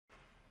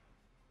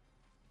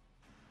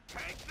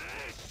Take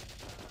this.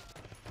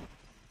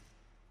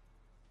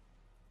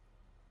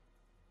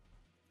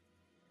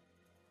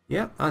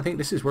 Yep, I think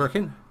this is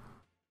working.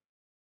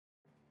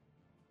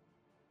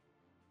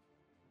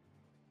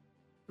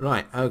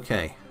 Right,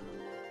 okay.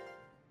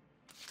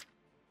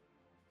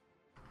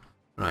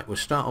 Right, we'll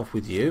start off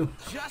with you.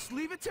 Just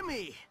leave it to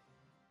me.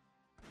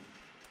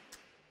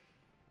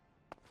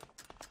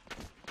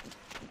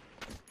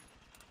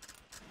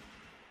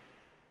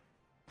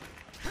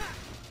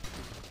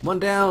 One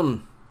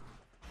down.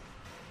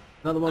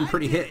 Another one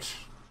pretty hit.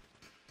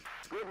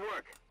 Good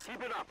work.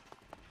 Keep it up.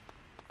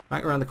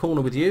 Back around the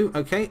corner with you.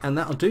 Okay, and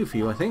that'll do for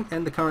you, I think.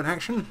 End the current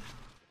action.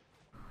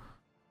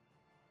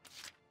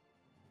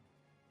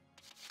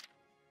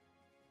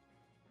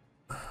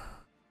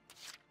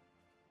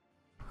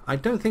 I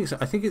don't think so.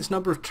 I think it's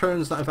number of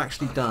turns that I've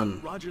actually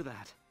done. Roger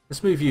that.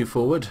 Let's move you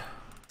forward.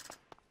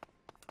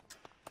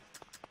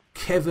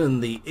 Kevin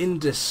the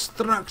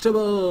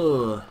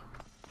Indestructible.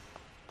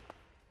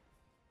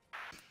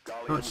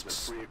 Oh,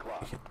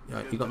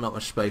 you got not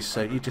much space,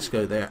 so you just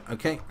go there.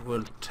 Okay,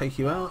 we'll take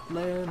you out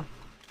then.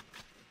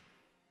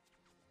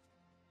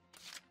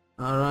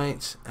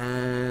 Alright,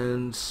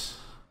 and...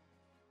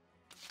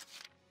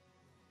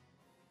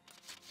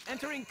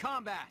 Entering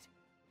combat.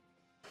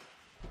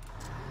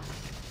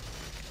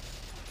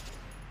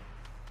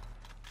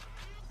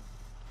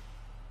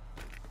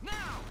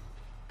 Now.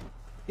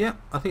 yeah,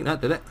 I think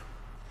that did it.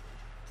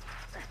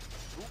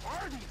 Who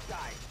are these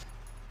guys?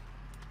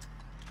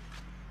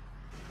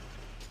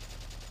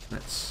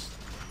 Let's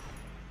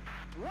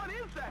What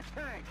is that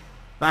tank?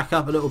 back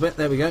up a little bit.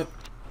 There we go.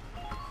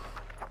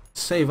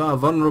 Save our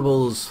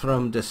vulnerables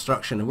from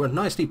destruction. We're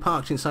nicely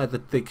parked inside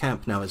the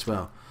camp now as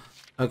well.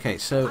 Okay,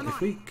 so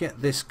if we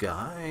get this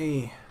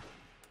guy...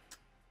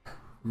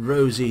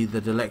 Rosie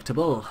the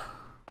Delectable.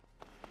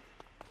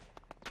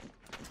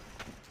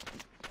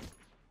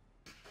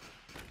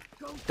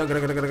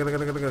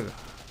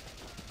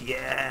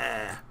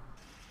 Yeah!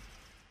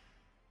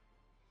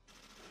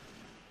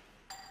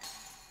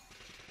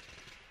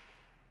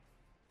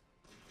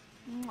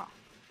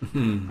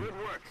 Good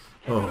work.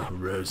 Oh,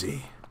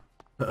 Rosie.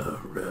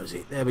 Oh,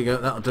 Rosie. There we go.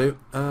 That'll do.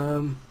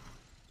 And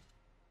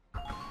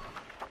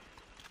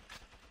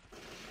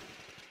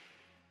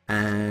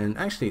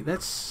actually,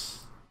 let's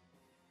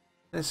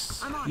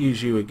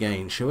use you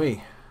again, shall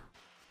we?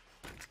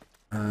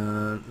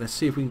 Let's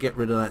see if we can get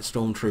rid of that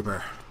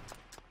stormtrooper.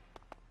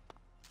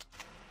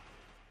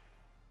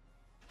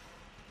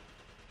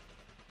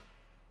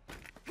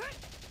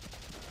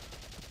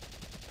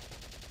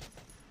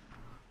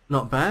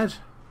 Not bad.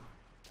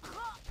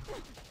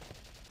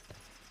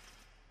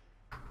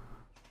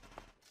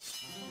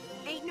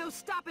 Ain't no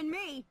stopping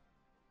me.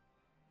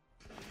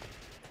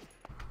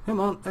 Come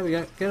on, there we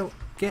go.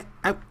 Get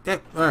out.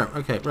 Oh,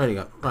 okay, ready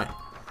to go. Right.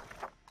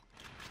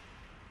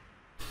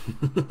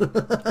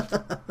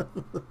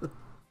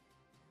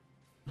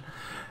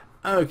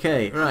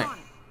 Okay, right.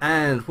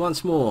 And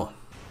once more.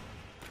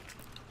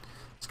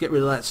 Let's get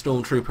rid of that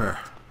stormtrooper.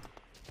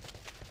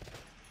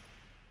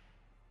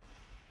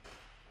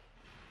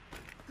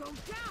 Go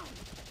down.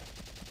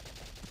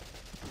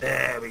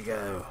 There we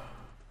go.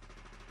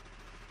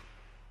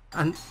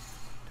 And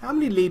how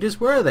many leaders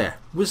were there?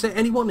 Was there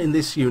anyone in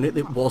this unit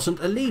that wasn't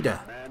a leader?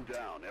 Man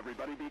down.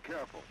 Everybody be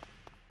careful.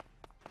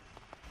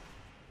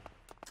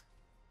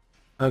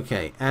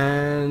 Okay,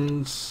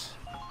 and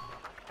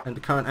the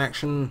current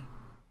action.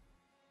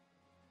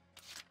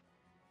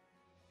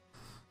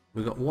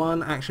 We've got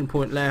one action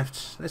point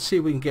left. Let's see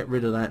if we can get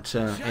rid of that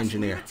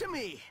engineer. Just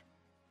leave it to me.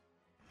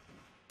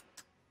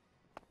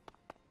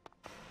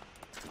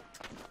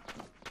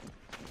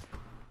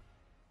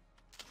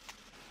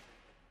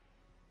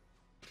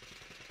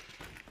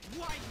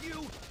 Why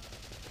you?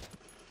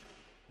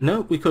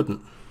 No, we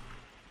couldn't.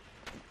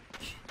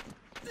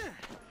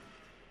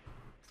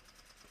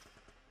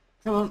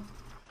 Come on.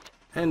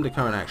 End the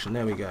current action.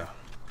 There we go.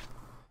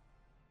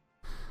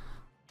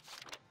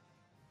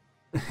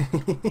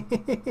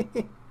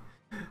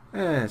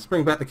 Let's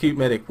bring back the cute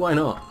medic. Why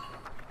not?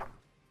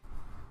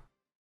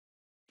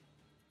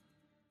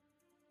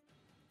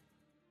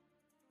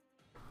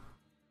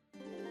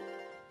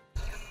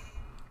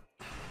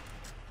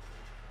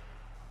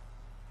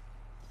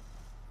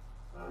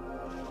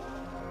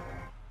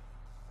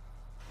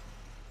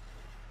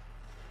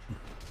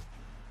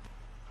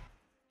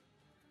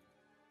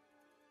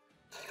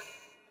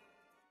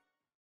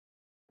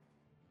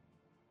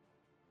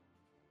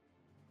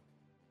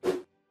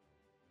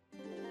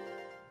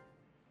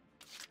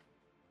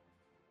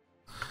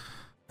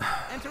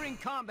 Entering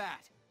combat.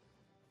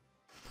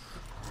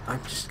 I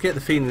just get the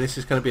feeling this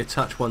is going to be a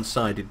touch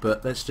one-sided,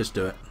 but let's just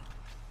do it.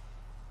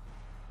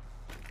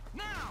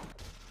 Now.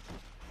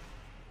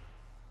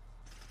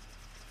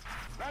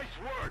 Nice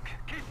work.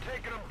 Keep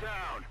taking them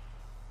down.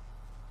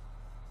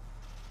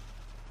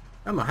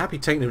 I'm happy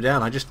taking them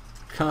down. I just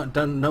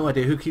no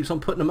idea who keeps on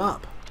putting them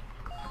up.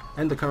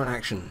 End the current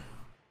action.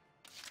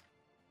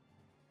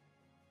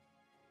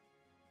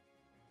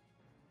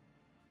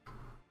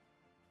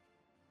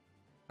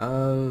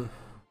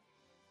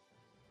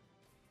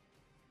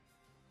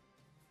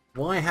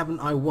 Why haven't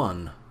I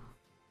won?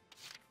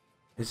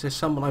 Is there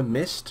someone I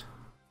missed?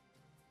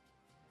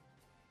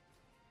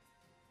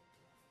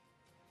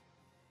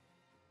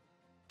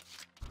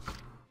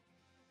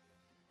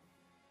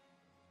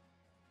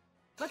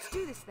 Let's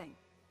do this thing.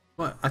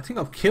 Well, I think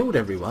I've killed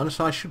everyone,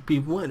 so I should be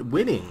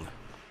winning.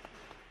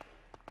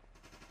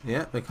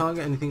 Yeah, they can't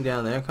get anything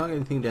down there. Can't get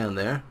anything down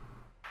there.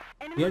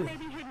 Enemies may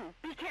be hidden.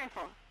 Be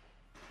careful.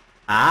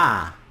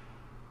 Ah.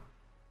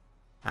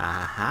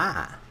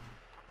 Aha.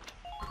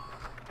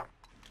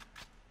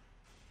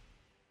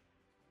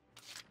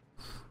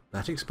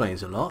 That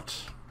explains a lot.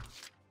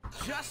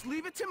 Just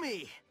leave it to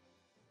me.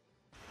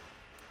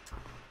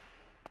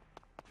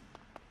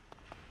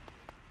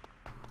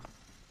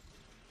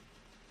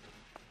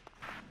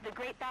 The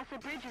Great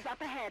Bassa Bridge is up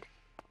ahead.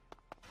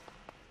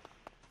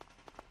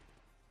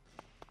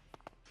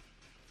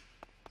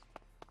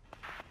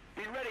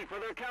 Be ready for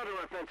their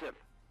counteroffensive.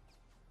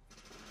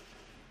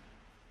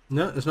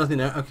 No, there's nothing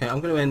there. Okay, I'm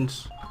going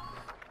to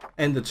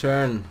end the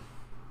turn.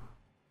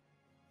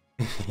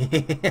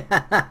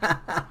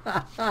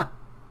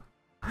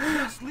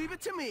 Just leave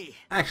it to me.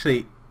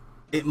 Actually,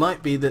 it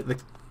might be that the...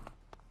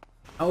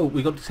 Oh,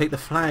 we got to take the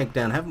flag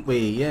down, haven't we?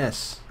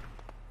 Yes.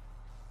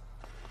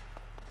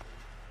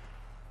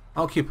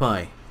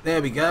 Occupy.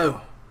 There we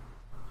go.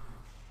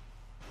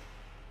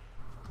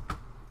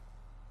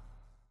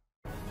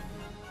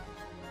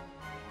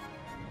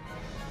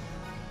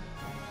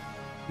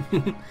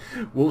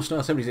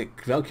 Wolfstar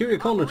 76, Valkyria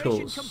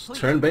Chronicles,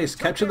 turn-based,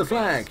 capture the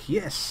flag.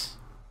 Yes.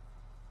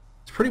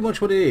 It's pretty much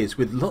what it is,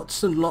 with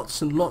lots and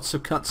lots and lots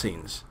of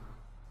cutscenes.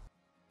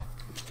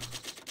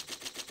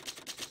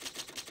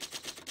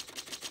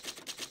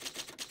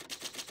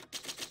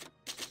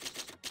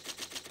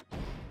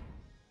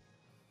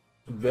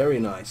 Very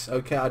nice.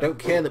 Okay, I don't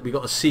care that we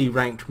got a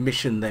C-ranked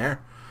mission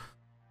there.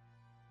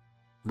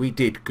 We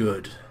did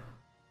good.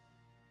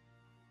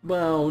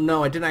 Well,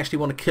 no, I didn't actually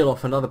want to kill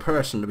off another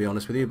person, to be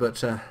honest with you,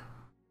 but...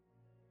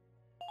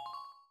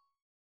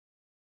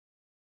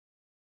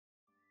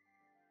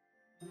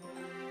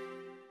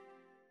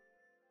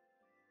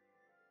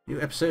 New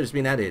episode has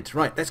been added.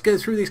 Right, let's go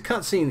through these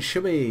cutscenes,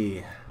 shall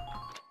we?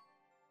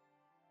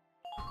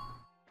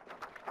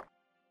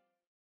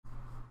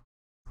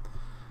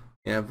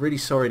 Yeah, I'm really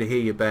sorry to hear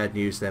your bad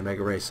news there,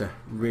 Mega Racer.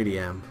 Really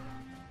am.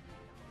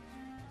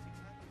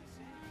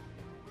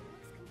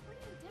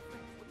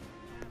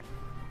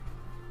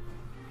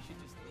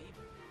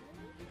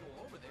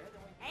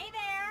 Hey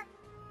there!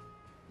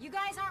 You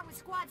guys aren't with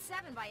Squad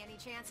 7 by any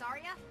chance, are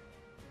ya?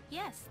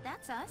 Yes,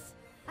 that's us.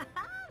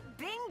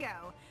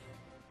 Bingo!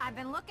 I've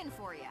been looking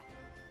for you.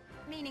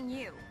 Meaning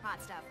you,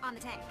 hot stuff, on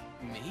the tank.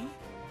 Me?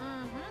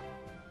 Mm-hmm.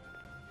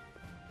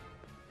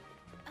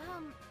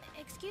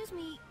 Excuse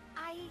me,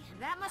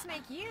 That must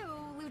make you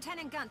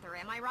Lieutenant Gunther,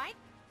 am I right?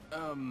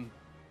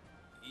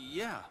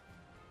 Yeah.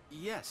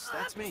 Yes,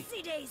 that's me.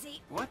 Oopsie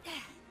daisy. What?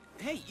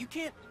 Hey, you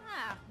can't...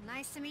 Ah,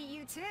 nice to meet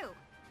you too.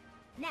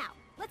 Now,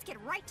 let's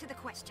get right to the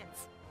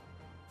questions.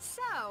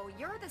 So,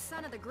 you're the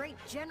son of the great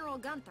General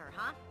Gunther,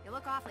 huh? You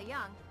look awfully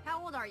young.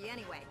 How old are you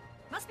anyway?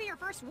 Must be your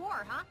first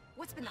war, huh?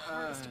 What's been the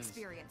hardest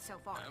experience so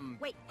far?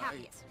 Wait,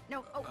 happiest.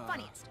 No,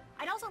 funniest.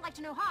 I'd also like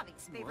to know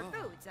hobbies, favorite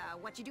foods,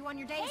 what you do on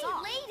your days Hey,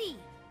 off. lady!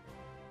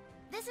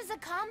 This is a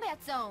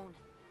combat zone.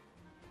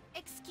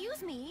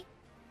 Excuse me,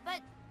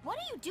 but what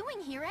are you doing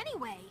here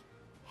anyway?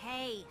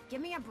 Hey, give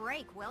me a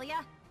break, will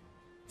ya?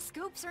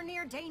 Scoops are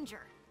near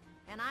danger,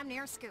 and I'm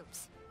near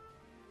scoops.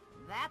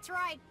 That's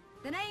right.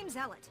 The name's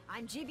Ellet.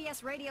 I'm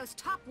GBS Radio's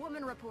top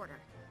woman reporter.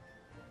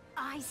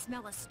 I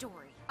smell a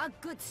story. A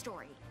good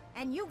story.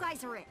 And you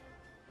guys are it.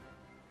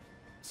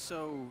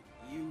 So,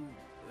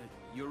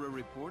 you're a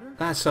reporter?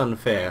 That's Good,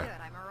 unfair.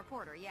 I'm a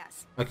reporter,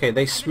 yes. Okay,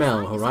 they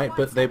smell, alright,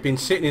 but they've been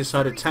sitting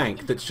inside a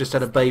tank that's just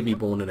had a baby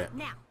born in it.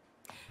 Now,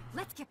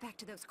 let's get back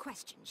to those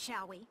questions,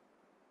 shall we?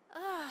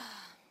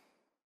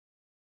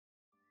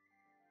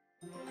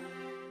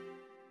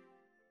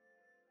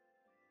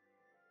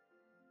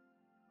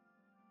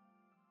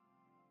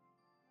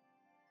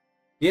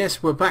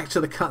 Yes, we're back to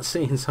the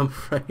cutscenes, I'm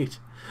afraid.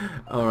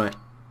 Alright.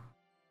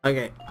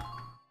 Okay.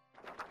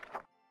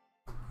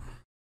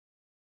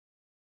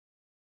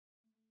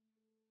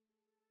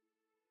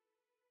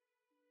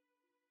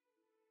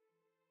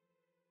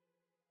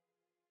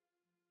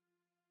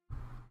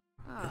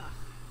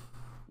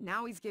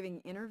 Now he's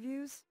giving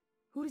interviews?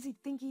 Who does he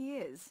think he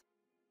is?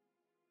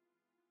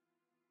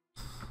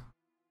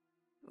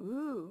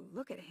 Ooh,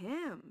 look at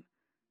him.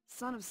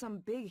 Son of some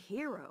big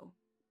hero.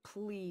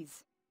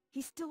 Please.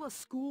 He's still a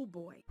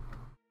schoolboy.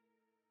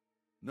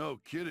 No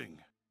kidding.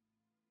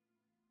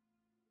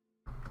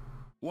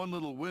 One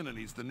little win and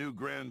he's the new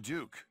Grand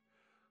Duke.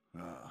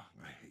 Ah,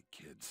 I hate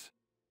kids.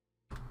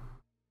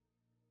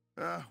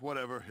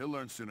 Whatever. He'll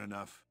learn soon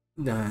enough.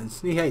 Nah,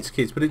 he hates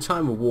kids, but in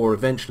time of war,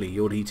 eventually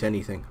you'll eat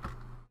anything.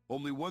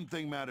 Only one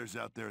thing matters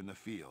out there in the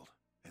field,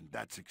 and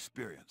that's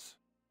experience.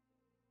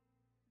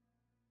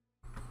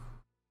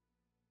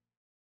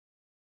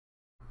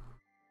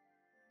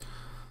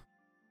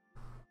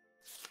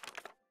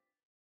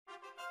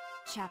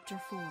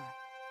 Chapter 4.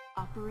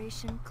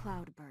 Operation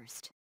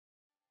Cloudburst.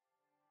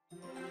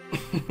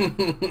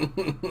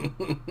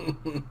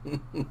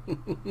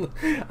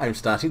 I'm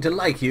starting to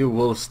like you,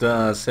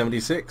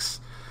 Wolfstar76.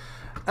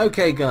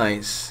 Okay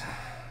guys,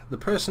 the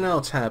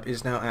personnel tab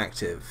is now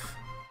active.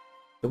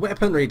 The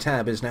weaponry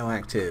tab is now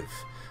active.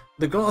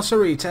 The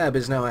glossary tab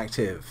is now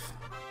active.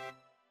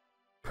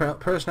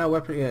 Personnel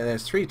weapon, yeah,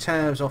 there's 3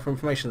 tabs offer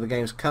information of the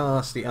game's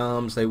cast, the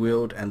arms they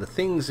wield, and the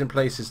things and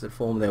places that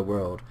form their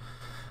world.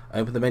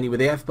 Open the menu with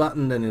the F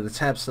button, and in the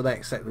tab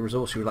select the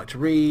resource you would like to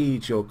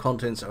read. Your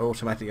contents are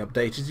automatically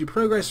updated as you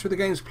progress through the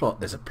game's plot.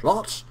 There's a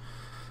plot,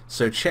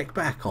 so check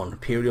back on a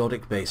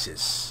periodic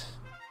basis.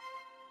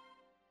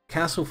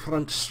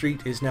 Castlefront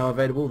Street is now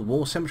available. The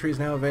War Cemetery is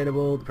now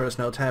available. The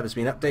personnel tab has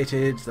been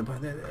updated.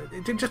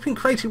 They've just been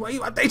created. Why are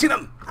you updating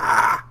them?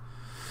 Ah!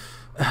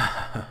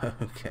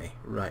 Okay,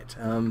 right.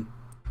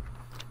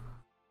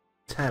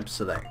 Tab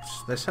select.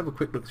 Let's have a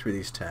quick look through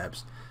these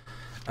tabs.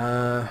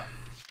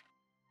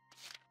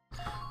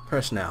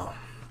 Personnel.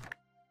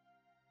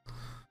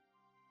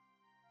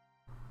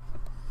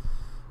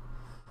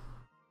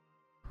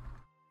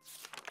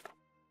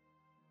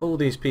 All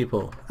these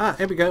people. Ah,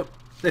 here we go.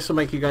 This will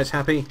make you guys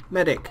happy.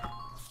 Medic.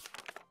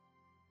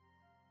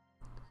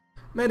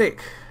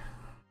 Medic.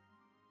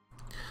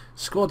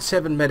 Squad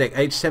 7 medic,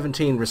 age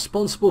 17,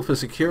 responsible for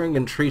securing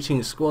and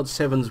treating Squad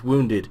 7's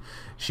wounded.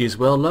 She is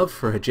well loved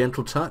for her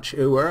gentle touch,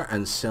 ooh,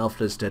 and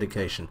selfless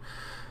dedication.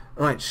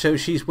 Right, so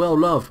she's well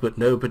loved, but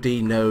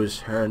nobody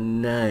knows her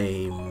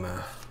name.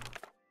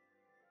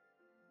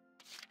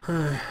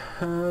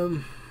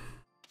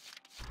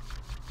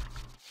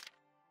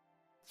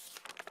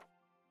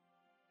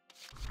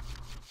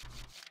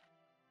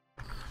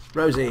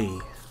 Rosie.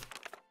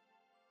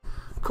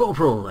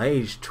 Corporal,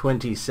 age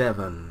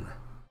 27.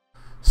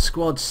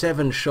 Squad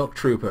 7 shock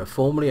trooper,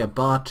 formerly a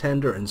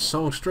bartender and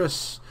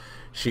songstress.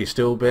 She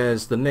still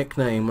bears the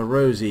nickname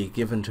Rosie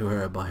given to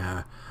her by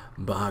her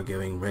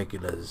bar-going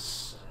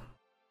regulars.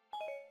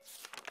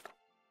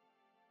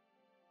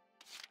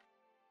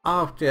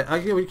 Oh, yeah,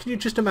 can you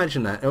just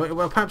imagine that?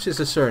 Well, perhaps it's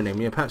a surname.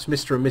 Yeah, perhaps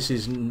Mr. and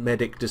Mrs.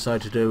 Medic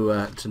decided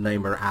to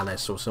name her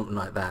Alice or something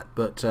like that.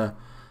 But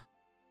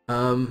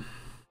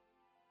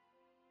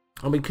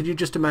I mean, could you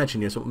just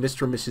imagine, sort of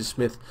Mr. and Mrs.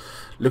 Smith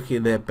looking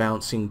at their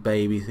bouncing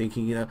baby,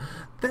 thinking,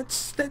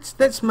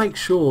 let's make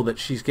sure that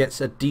she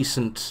gets a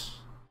decent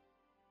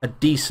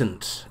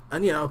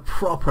and a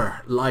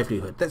proper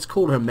livelihood. Let's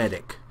call her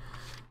Medic.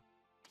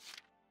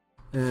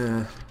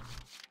 That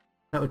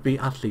would be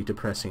utterly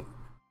depressing.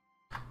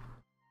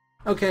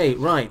 Okay,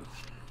 right.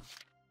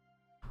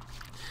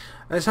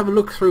 Let's have a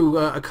look through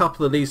a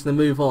couple of these and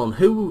then move on.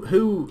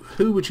 Who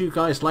would you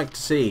guys like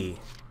to see?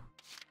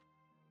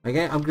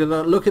 Okay, I'm going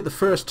to look at the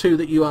first 2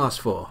 that you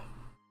asked for.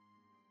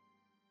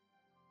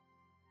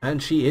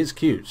 And she is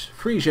cute.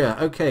 Frisia,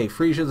 okay,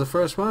 Frisia the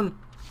first one.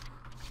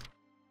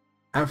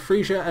 And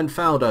Frisia and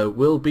Faldo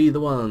will be the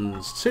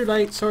ones. Too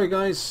late, sorry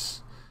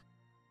guys.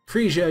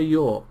 Frisia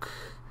York.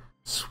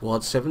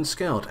 Squad 7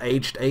 Scout,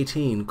 aged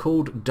 18,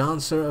 called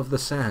Dancer of the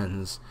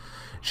Sands.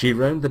 She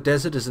roamed the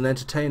desert as an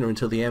entertainer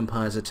until the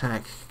Empire's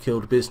attack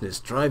killed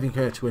business, driving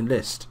her to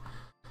enlist.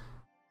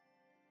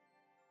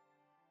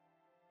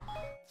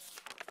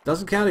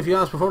 Doesn't count if you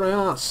asked before I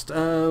asked.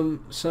 So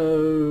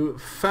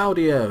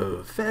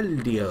Feldio.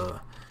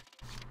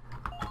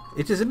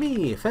 It is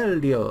me,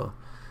 Feldio.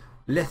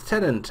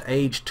 Lieutenant,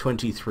 aged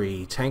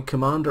 23, tank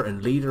commander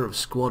and leader of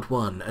Squad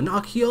 1, an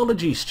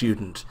archaeology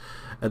student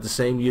at the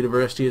same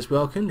university as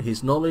Welkin.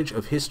 His knowledge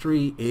of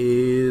history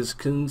is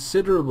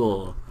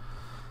considerable.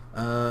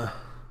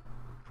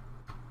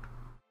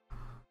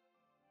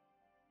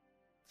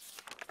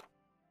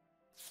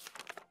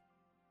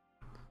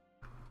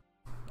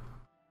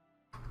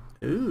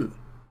 Ooh.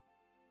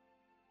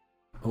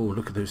 Oh,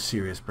 look at those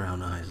serious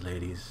brown eyes,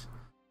 ladies.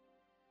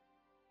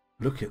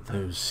 Look at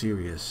those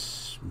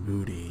serious,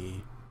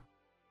 moody,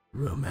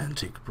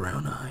 romantic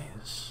brown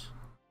eyes.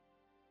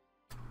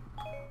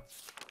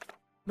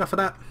 Enough of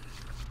that.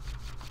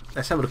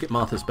 Let's have a look at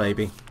Martha's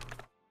baby.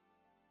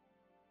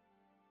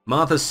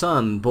 Martha's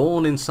son,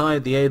 born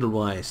inside the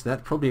Edelweiss.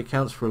 That probably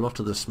accounts for a lot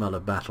of the smell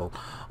of battle.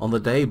 On the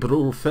day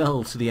Brul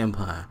fell to the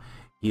Empire.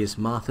 He is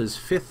Martha's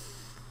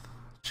 5th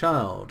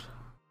child.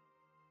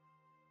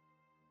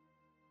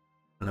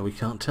 Now we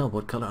can't tell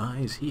what colour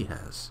eyes he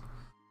has.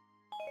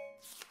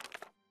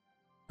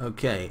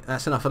 Okay,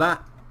 that's enough of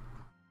that.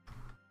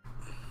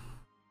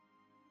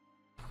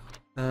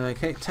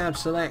 Okay, tab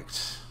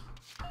select.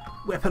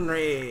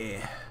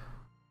 Weaponry.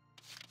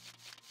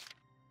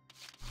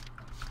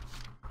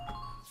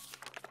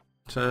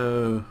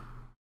 So,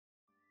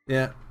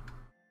 yeah.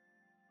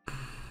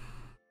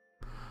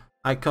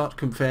 I can't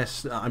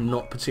confess that I'm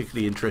not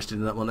particularly interested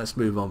in that one. Let's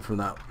move on from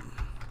that.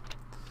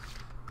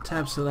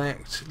 Tab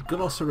select.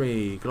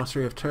 Glossary.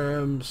 Glossary of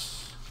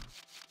terms.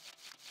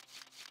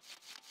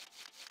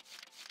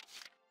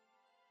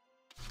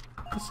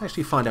 Let's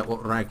actually find out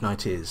what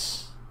Ragnite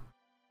is.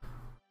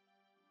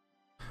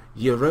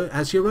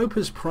 As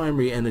Europa's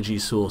primary energy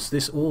source,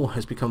 this ore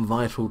has become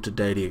vital to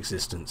daily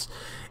existence.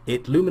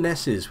 It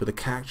luminesces with a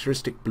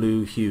characteristic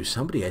blue hue.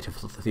 Somebody ate a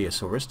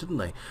Theosaurus, didn't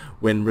they?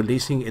 When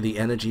releasing the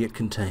energy it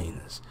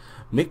contains.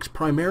 Mixed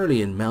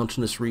primarily in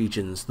mountainous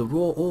regions, the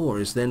raw ore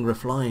is then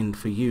refined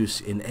for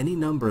use in any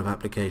number of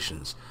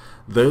applications.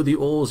 Though the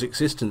ore's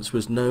existence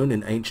was known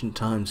in ancient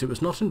times, it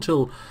was not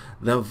until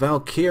the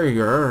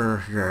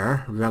Valkyria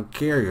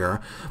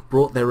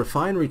brought their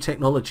refinery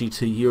technology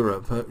to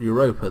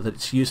Europa that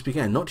its use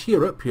began. Not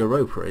Europe,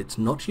 Europa. It's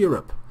not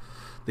Europe.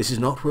 This is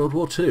not World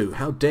War II.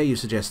 How dare you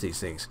suggest these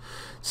things?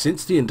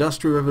 Since the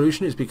Industrial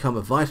Revolution has become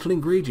a vital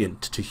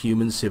ingredient to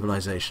human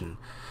civilization.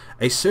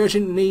 A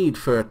surgent need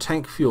for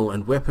tank fuel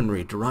and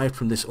weaponry derived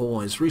from this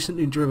ore has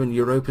recently driven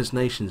Europa's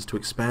nations to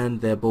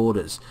expand their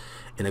borders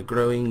in a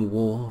growing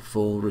war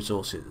for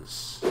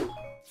resources.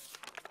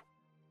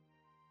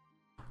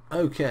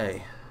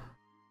 Okay.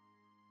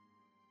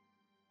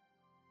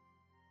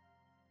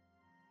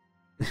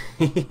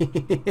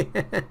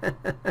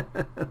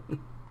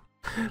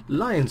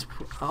 Lions.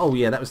 Oh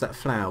yeah, that was that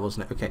flower,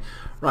 wasn't it? Okay,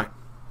 right.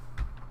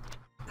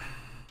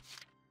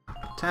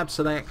 Tab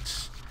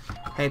select.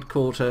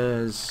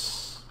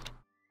 Headquarters.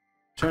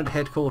 Turn to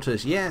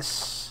headquarters.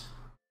 Yes.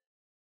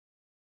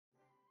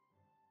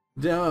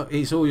 No,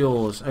 it's all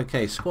yours.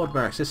 Okay, squad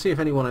barracks. Let's see if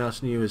anyone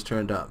else new has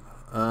turned up.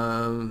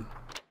 Oh,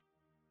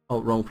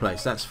 wrong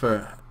place. That's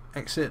for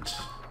exit.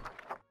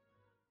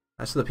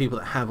 That's for the people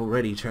that have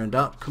already turned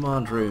up.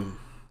 Command room.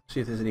 See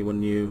if there's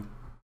anyone new.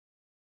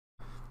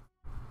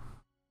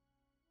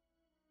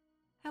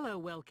 Hello,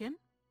 Welkin.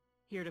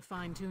 Here to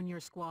fine-tune your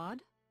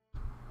squad?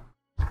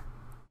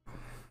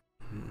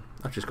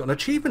 I've just got an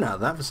achievement out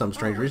of that for some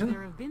strange reason.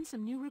 There have been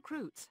some new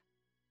recruits.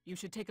 You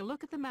should take a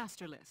look at the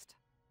master list.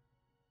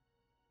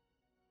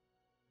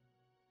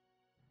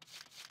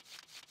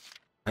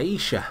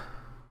 Aisha.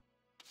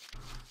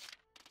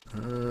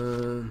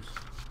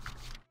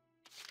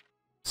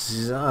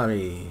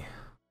 Zari.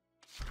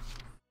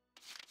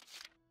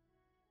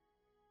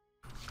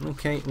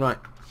 Okay, right.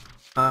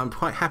 I'm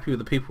quite happy with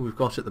the people we've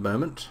got at the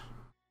moment.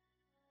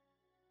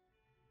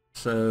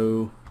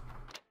 So,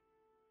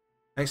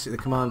 exit the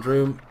command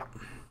room.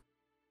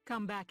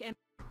 Come back and...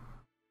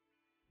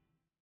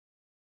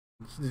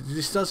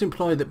 This does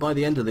imply that by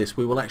the end of this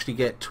we will actually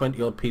get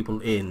 20 odd people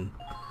in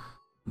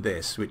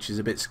this, which is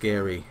a bit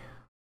scary.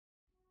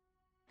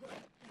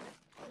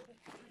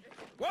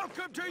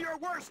 Welcome to your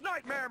worst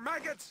nightmare,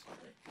 maggots!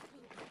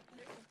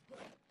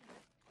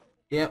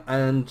 Yep,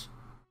 and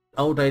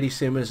Old Lady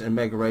Simmers and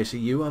Mega Racer,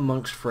 you are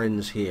amongst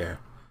friends here.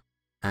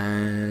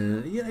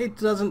 And yeah, it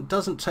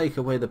doesn't take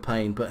away the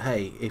pain, but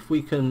hey, if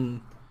we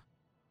can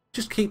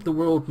just keep the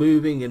world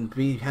moving and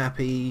be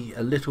happy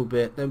a little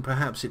bit, then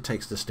perhaps it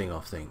takes the sting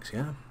off things,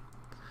 yeah?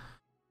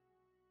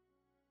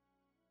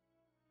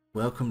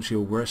 Welcome to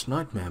your worst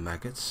nightmare,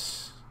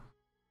 maggots.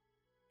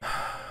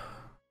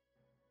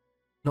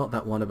 Not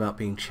that one about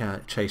being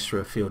chased through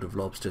a field of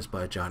lobsters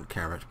by a giant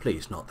carrot.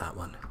 Please, not that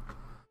one.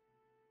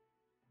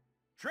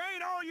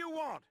 Trade all you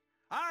want.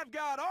 I've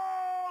got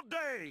all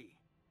day.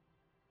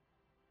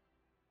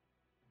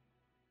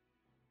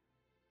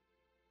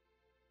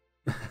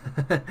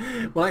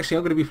 Well, actually,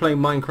 I'm going to be playing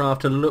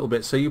Minecraft in a little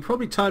bit, so you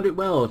probably timed it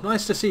well.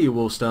 Nice to see you,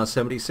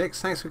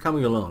 Wolfstar76. Thanks for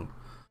coming along.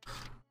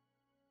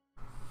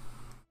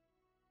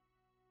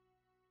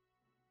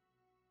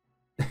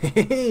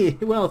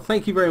 Well,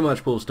 thank you very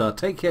much, Wolfstar.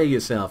 Take care of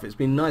yourself. It's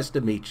been nice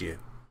to meet you.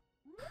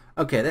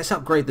 Okay, let's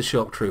upgrade the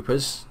shock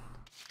troopers.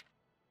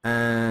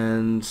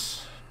 And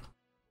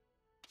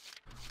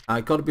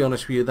I got to be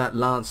honest with you,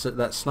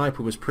 that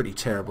sniper was pretty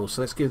terrible,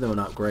 so let's give them an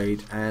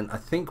upgrade, and I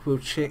think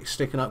we'll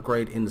stick an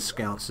upgrade in the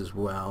scouts as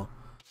well.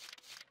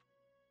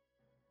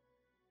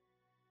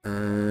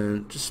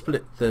 And just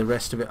split the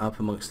rest of it up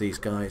amongst these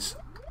guys.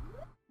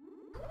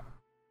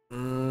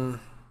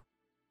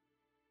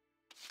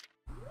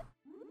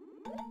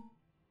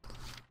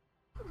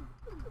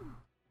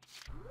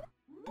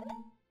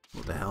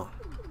 What the hell?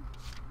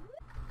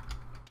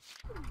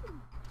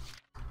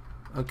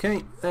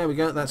 Okay, there we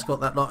go. That's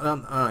got that lot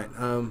done. Alright,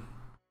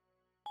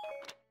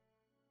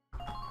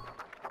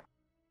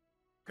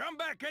 Come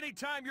back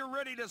anytime you're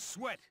ready to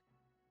sweat.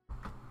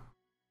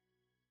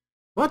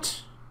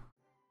 What?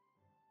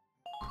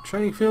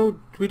 Training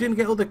field? We didn't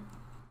get all the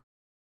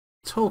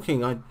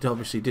talking. I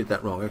obviously did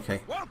that wrong.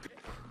 Okay. Welcome.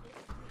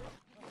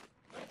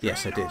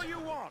 Yes, I did. All you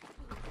want.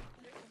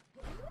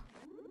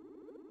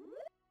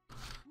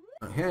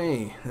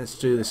 Okay, let's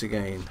do this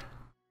again.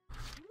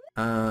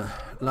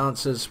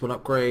 Lancers will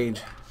upgrade.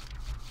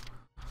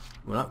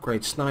 We'll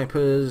upgrade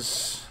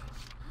snipers.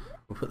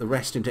 We'll put the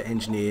rest into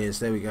engineers.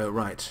 There we go.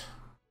 Right.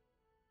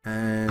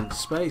 And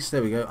space.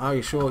 There we go. Are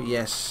you sure?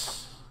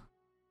 Yes.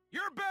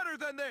 You're better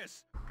than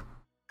this.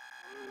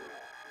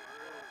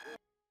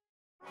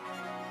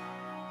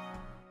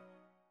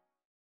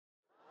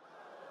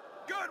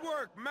 Good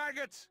work,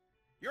 maggots.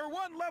 You're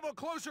one level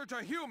closer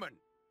to human.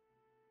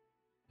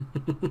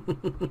 Looks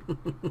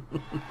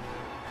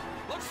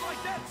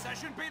like that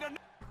session beat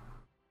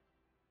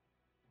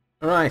a...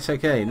 Alright,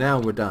 okay, now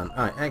we're done.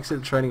 Alright, exit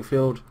the training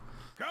field.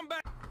 Come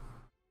back.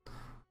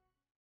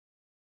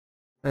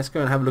 Let's go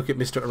and have a look at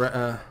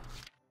Mr.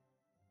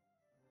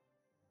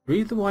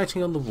 Read the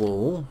writing on the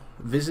wall.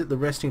 Visit the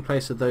resting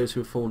place of those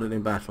who have fallen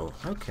in battle.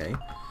 Okay.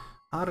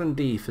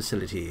 R&D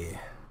facility.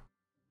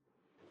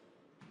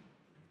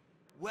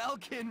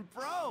 Welkin,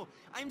 bro!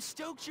 I'm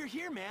stoked you're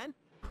here, man.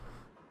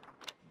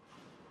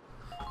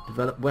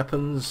 Develop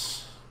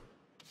weapons.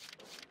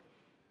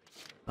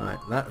 Alright,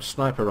 that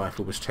sniper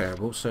rifle was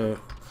terrible, so...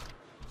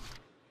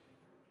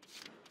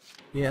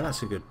 Yeah,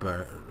 that's a good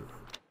bird.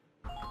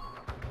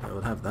 I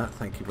will have that,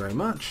 thank you very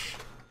much.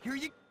 Here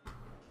you...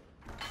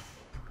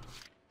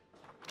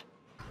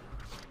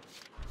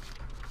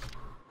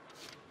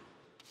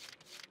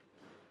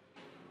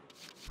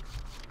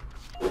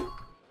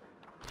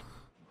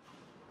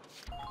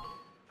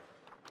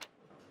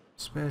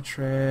 Spare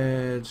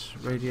tread,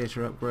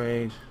 radiator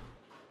upgrade.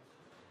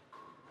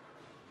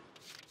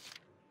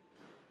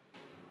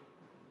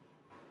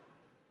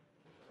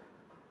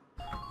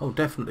 Oh,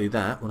 definitely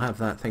that. We'll have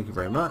that. Thank you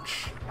very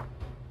much.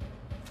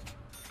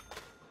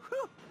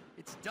 Whew,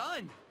 it's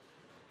done.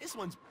 This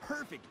one's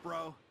perfect,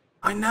 bro.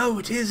 I know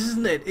it is,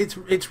 isn't it?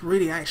 It's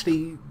really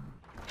actually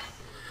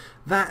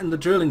that and the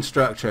drill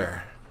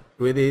instructor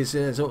with his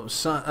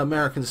sort of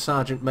American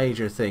Sergeant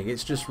Major thing.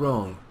 It's just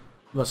wrong.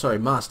 Well, sorry,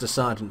 Master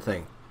Sergeant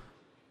thing.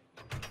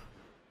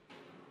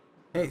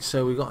 Okay,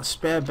 so we got a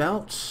spare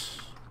belt,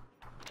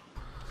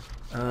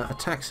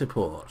 attack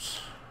support.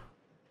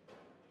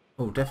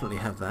 Oh, definitely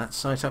have that.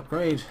 Sight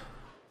upgrade.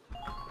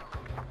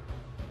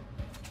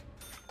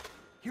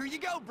 Here you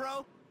go,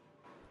 bro.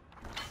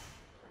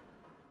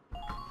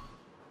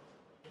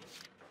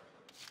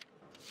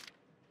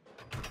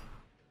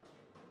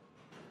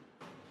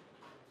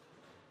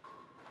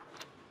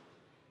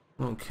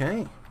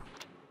 Okay.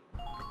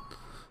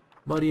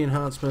 Body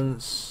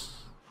enhancements.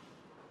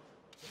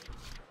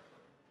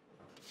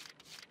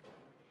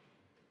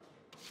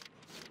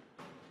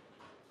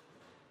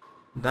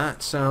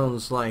 That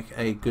sounds like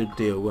a good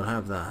deal. We'll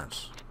have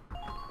that.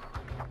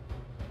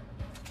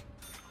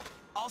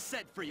 All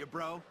set for you,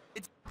 bro.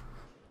 It's...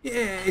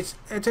 Yeah,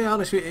 to be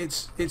honest with you,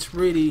 it's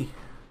really...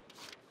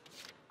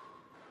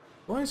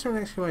 Why is there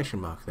an exclamation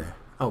mark there?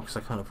 Oh, because I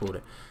can't afford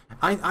it.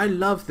 I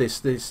love this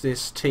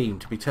team,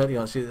 to be totally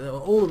honest with you.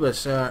 All of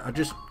us are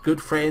just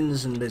good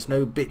friends and there's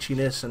no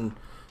bitchiness and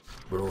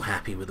we're all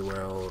happy with the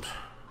world.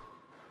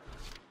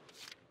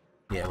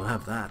 Yeah, we'll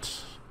have that.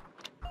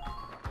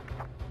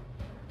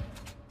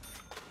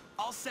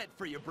 All set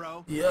for you,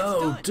 bro.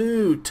 Yo,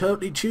 dude,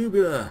 totally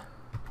tubular.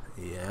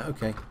 Yeah,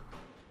 okay.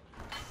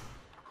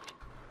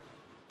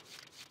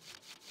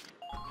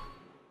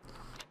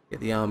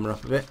 Get the armor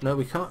up a bit. No,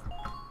 we can't.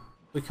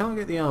 We can't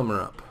get the armor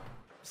up.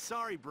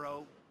 Sorry,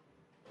 bro.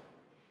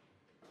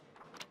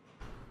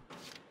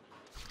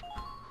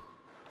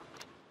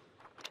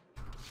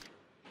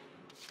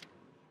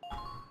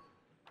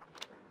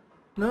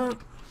 No.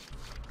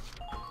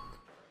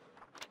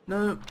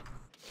 No.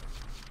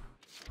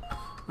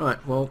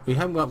 Right, well, we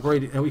haven't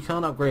upgraded, and we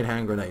can't upgrade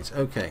hand grenades.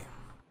 Okay.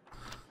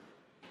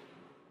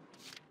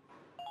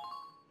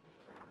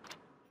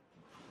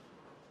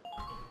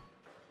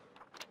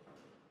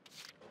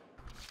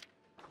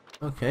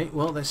 Okay,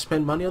 well, let's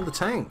spend money on the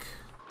tank.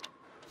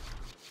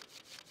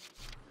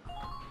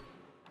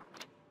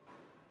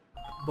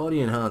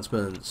 Body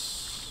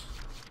enhancements.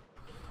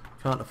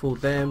 Can't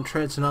afford them.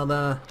 Treads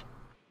another.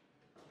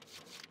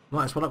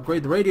 Might as well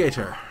upgrade the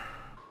radiator.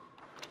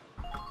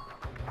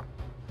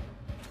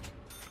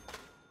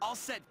 All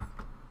set.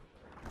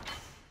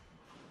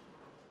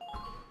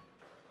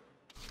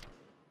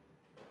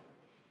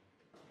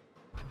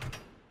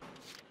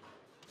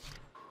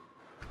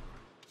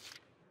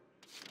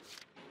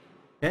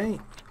 Okay,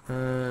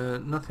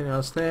 nothing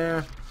else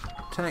there.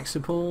 Tax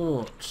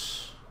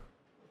support.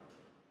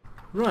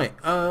 Right,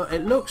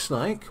 it looks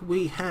like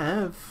we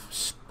have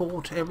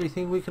bought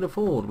everything we can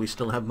afford. We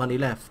still have money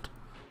left.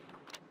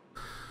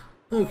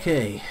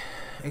 Okay,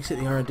 exit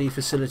the R&D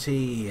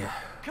facility.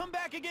 Come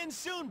back again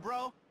soon,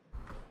 bro.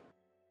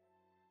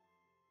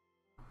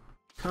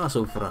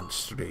 Castlefront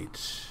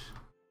Street.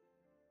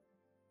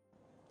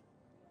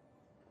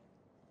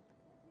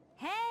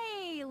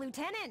 Hey,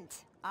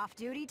 Lieutenant! Off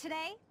duty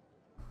today?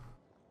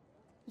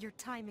 Your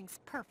timing's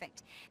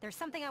perfect. There's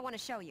something I want to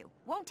show you.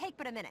 Won't take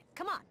but a minute.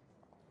 Come on.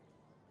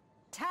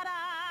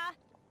 Ta-da!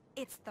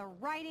 It's the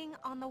writing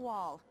on the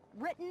wall.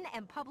 Written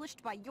and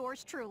published by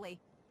yours truly.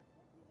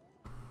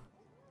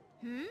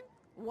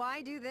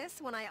 Why do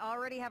this when I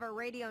already have a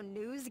radio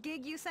news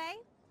gig, you say?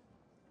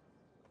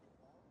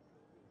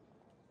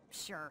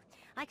 Sure,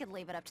 I could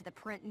leave it up to the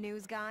print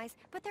news guys,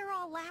 but they're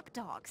all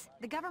lapdogs.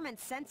 The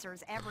government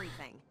censors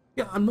everything.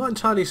 Yeah, I'm not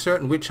entirely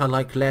certain which I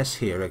like less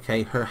here,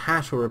 okay? Her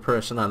hat or her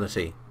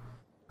personality.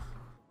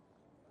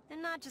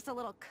 And not just a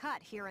little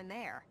cut here and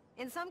there.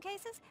 In some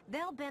cases,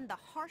 they'll bend the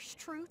harsh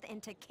truth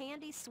into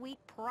candy-sweet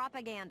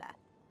propaganda.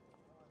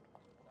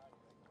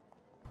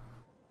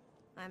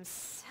 I'm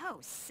so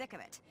sick of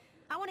it.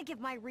 I want to give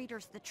my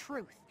readers the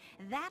truth.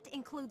 That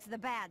includes the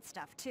bad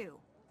stuff, too.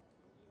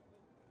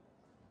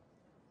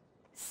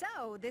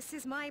 So, this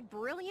is my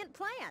brilliant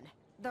plan.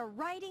 The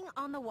writing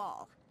on the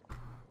wall.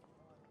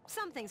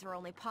 Some things are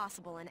only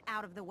possible in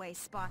out-of-the-way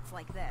spots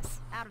like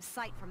this, out of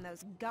sight from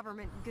those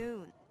government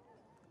goons.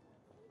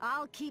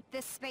 I'll keep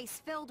this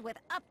space filled with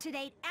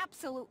up-to-date,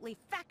 absolutely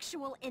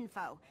factual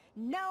info.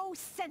 No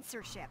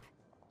censorship.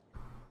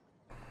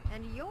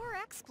 And your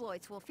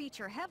exploits will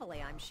feature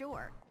heavily, I'm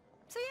sure.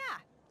 So yeah,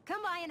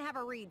 come by and have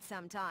a read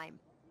sometime.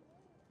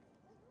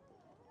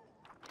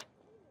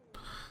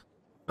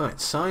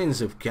 Alright,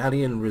 signs of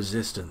Gallian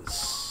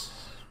resistance.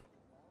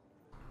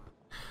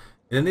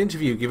 In an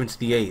interview given to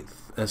the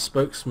 8th, a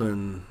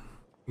spokesman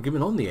for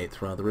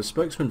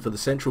the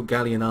Central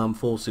Gallian Armed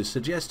Forces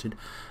suggested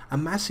a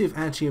massive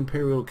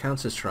anti-imperial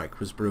counterstrike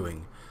was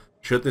brewing.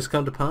 Should this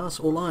come to pass,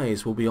 all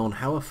eyes will be on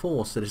how a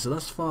force that is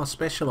thus far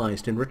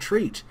specialized in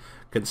retreat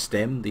can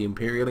stem the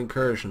imperial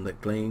incursion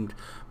that claimed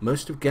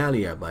most of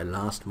Gallia by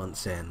last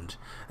month's end,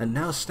 and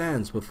now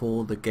stands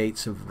before the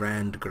gates of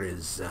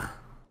Randgriz.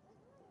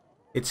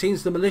 It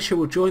seems the militia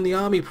will join the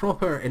army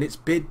proper in its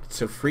bid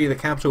to free the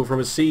capital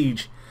from a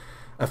siege,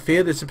 a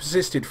fear that has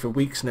persisted for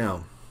weeks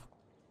now.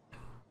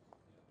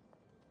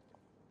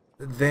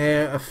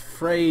 They're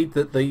afraid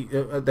that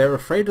they're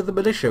afraid of the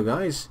militia,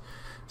 guys.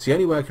 It's the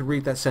only way I can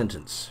read that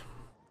sentence.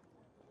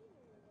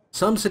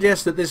 Some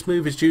suggest that this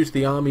move is due to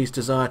the army's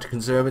desire to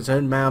conserve its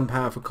own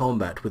manpower for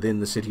combat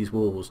within the city's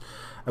walls.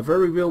 A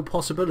very real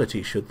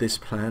possibility should this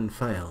plan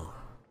fail.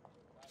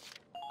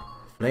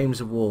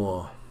 Flames of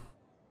War.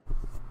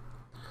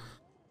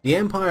 The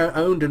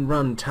Empire-owned and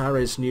run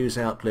Tares news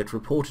outlet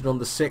reported on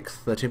the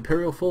 6th that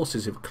Imperial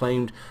forces have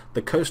claimed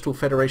the coastal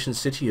Federation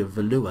city of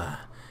Valua.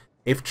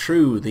 If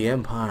true, the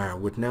Empire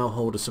would now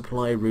hold a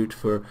supply route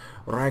for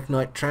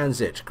Ragnite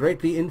transit,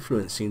 greatly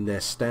influencing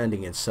their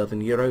standing in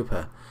southern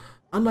Europa.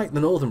 Unlike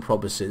the northern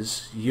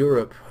provinces,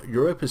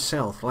 Europa's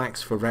south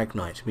lacks for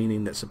Ragnite,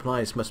 meaning that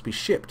supplies must be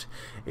shipped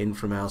in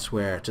from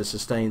elsewhere to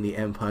sustain the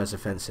Empire's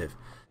offensive.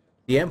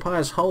 The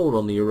Empire's hold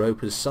on the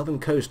Europa's southern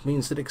coast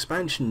means that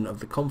expansion of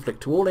the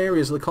conflict to all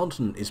areas of the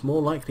continent is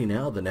more likely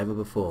now than ever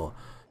before.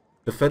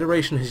 The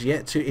Federation has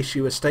yet to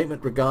issue a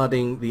statement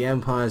regarding the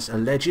Empire's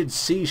alleged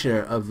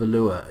seizure of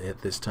Valua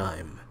at this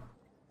time.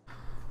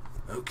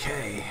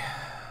 Okay.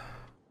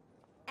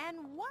 And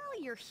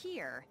while you're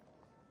here...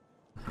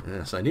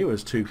 Yes, I knew it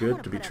was too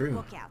good to be true. I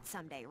want to put a book out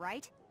someday,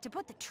 right? To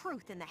put the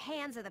truth in the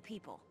hands of the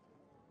people.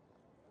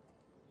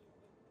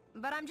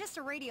 But I'm just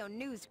a radio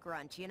news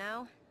grunt, you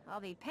know? I'll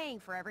be paying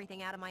for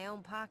everything out of my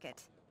own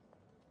pocket.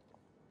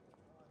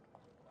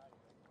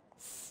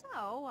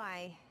 So,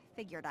 I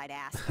figured I'd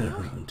ask you.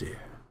 Oh dear.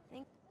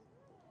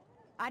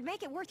 I'd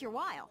make it worth your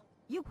while.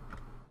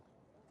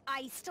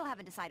 I still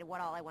haven't decided what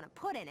all I want to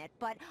put in it,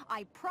 but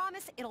I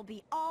promise it'll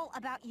be all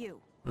about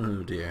you.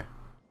 Oh dear.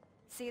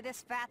 See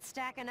this fat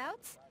stack of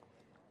notes?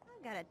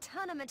 I've got a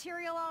ton of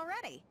material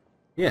already.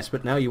 Yes,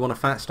 but now you want a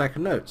fat stack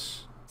of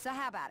notes. So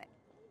how about it?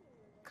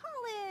 Call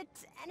it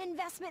an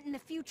investment in the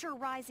future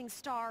rising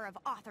star of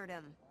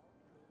authordom.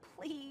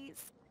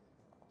 Please.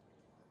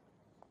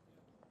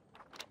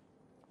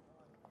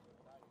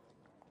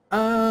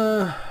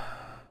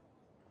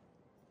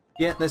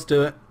 Yeah, let's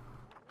do it.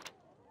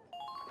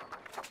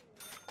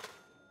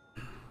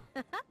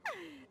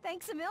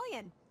 Thanks a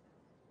million.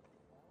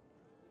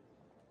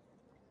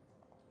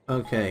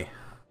 Okay.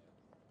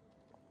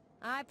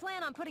 I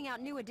plan on putting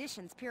out new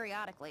editions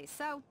periodically,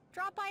 so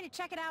drop by to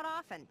check it out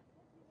often.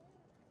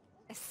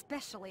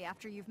 Especially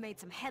after you've made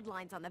some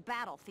headlines on the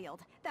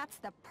battlefield. That's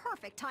the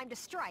perfect time to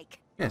strike.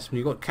 Yes, when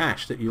you've got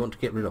cash that you want to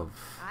get rid of.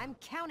 I'm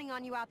counting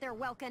on you out there,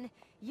 Welkin.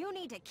 You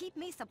need to keep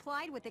me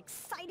supplied with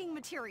exciting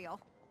material.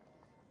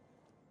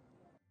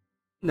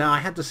 Now, I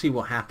had to see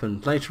what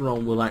happened. Later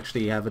on, we'll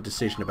actually have a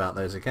decision about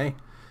those, okay?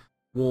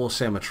 War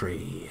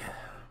Cemetery.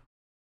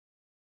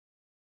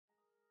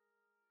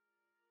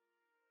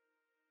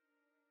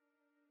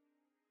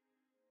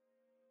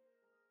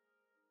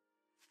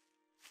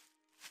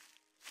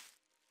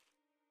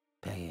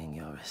 Paying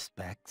your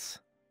respects?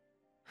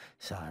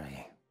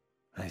 Sorry.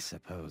 I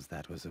suppose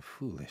that was a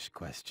foolish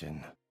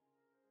question.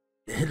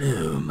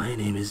 Hello, my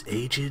name is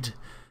Aged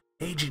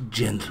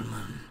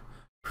Gentleman.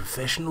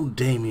 Professional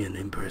Damien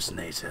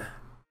impersonator.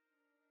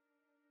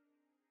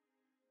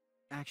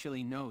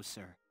 Actually, no,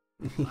 sir.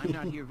 I'm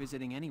not here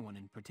visiting anyone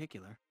in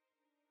particular.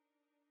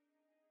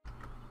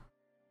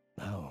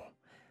 Oh.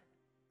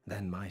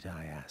 Then might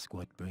I ask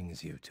what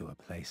brings you to a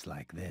place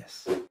like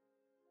this?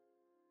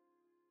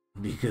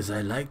 Because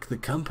I like the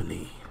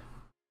company.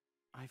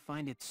 I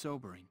find it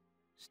sobering,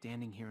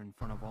 standing here in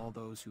front of all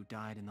those who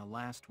died in the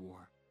last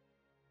war.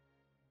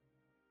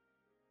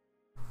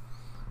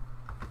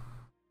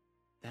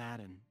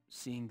 That and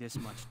seeing this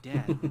much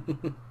dead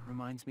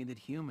reminds me that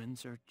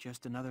humans are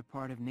just another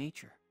part of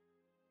nature.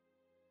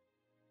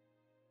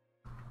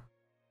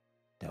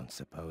 Don't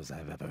suppose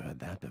I've ever heard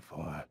that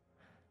before.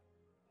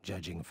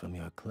 Judging from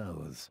your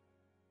clothes,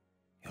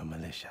 you're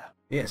militia.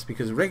 Yes,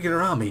 because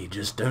regular army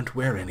just don't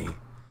wear any.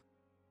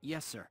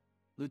 Yes, sir.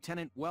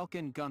 Lieutenant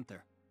Welkin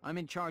Gunther. I'm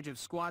in charge of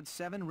Squad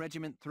 7,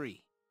 Regiment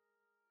 3.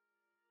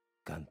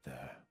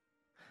 Gunther.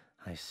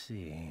 I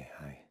see,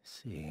 I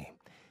see.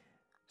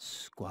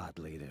 Squad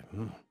leader,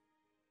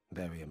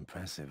 Very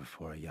impressive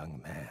for a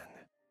young man.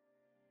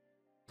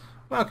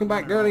 Welcome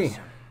back, Not at all, Gertie.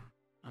 sir.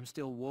 I'm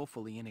still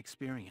woefully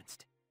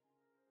inexperienced.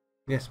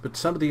 Yes, but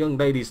some of the young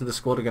ladies in the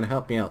squad are going to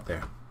help me out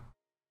there.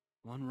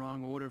 One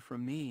wrong order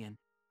from me and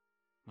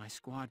my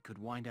squad could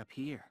wind up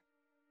here.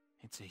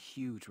 It's a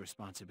huge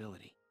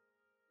responsibility.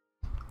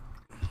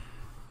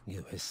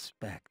 You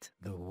respect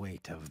the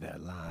weight of their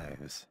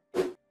lives.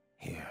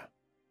 Here,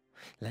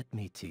 let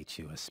me teach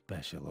you a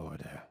special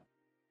order.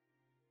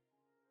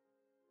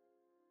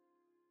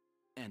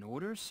 An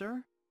order,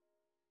 sir?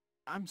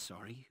 I'm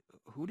sorry,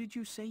 who did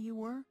you say you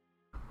were?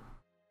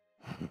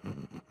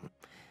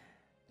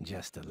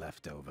 Just a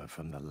leftover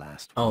from the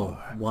last Oh,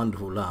 war.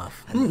 wonderful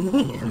laugh. It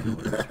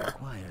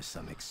requires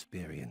some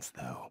experience,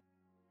 though.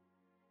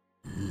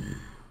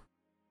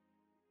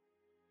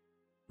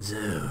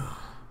 So,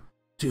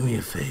 do me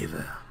a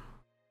favor.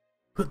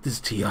 Put this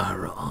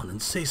tiara on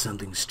and say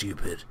something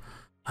stupid.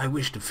 I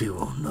wish to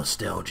feel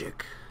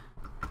nostalgic.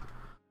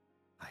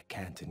 I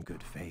can't in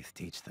good faith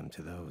teach them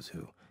to those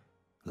who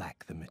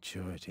lack the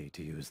maturity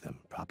to use them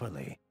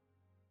properly.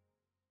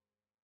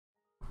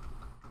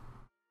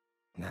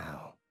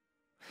 Now,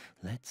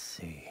 let's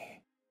see.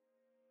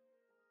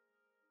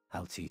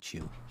 I'll teach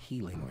you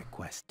Healing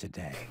Request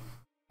today.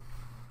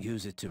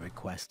 Use it to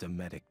request a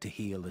medic to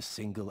heal a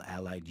single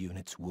allied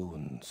unit's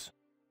wounds.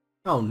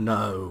 Oh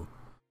no.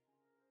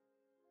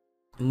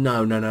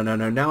 No.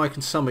 Now I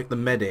can summon the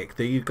medic.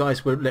 You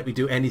guys won't let me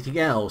do anything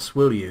else,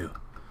 will you?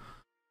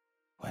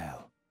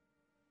 Well,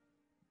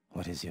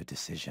 what is your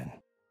decision?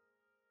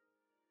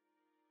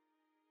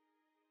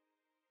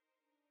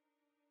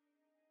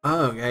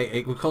 Oh, okay.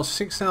 It will cost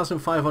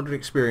 6,500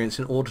 experience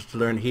in order to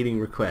learn healing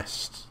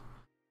requests.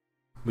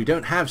 We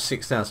don't have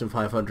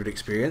 6,500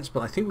 experience,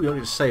 but I think we ought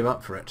to save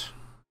up for it.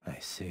 I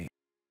see.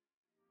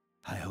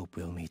 I hope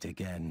we'll meet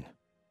again.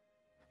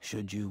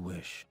 Should you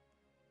wish,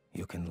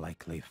 you can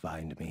likely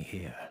find me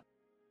here.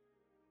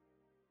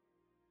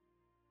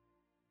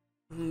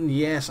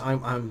 Yes,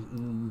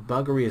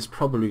 Buggery is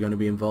probably going to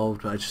be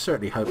involved, but I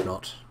certainly hope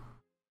not.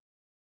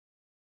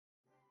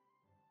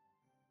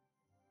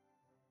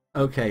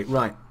 Okay,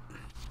 right.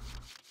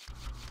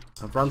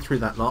 I've run through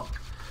that lot.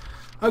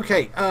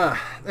 Okay,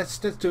 let's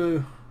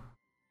do...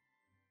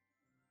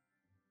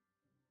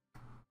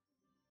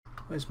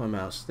 Where's my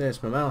mouse?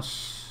 There's my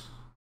mouse.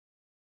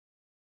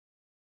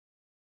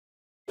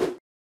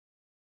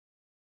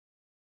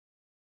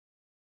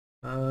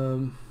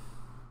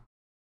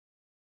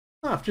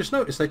 I've just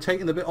noticed they've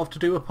taken the bit off to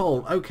do a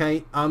poll.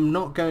 Okay, I'm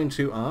not going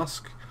to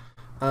ask.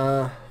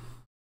 I'm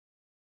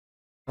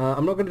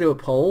not going to do a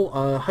poll.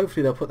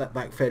 Hopefully they'll put that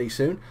back fairly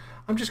soon.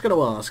 I'm just going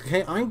to ask.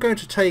 Okay, I'm going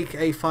to take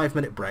a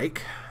 5-minute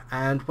break,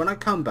 and when I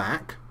come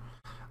back,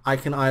 I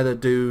can either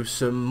do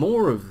some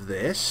more of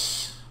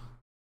this,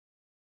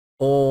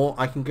 or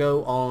I can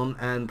go on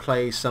and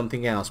play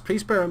something else.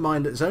 Please bear in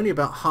mind that there's only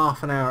about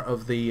half an hour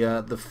of the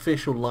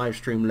official live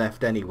stream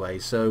left anyway,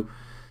 so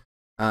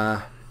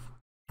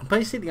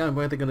basically I'm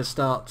either going to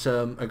start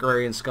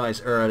Agrarian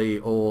Skies early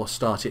or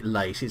start it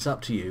late. It's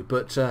up to you,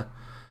 but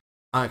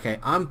okay,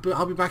 I'll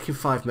be back in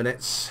 5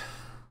 minutes,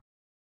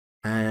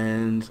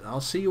 and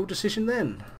I'll see your decision then.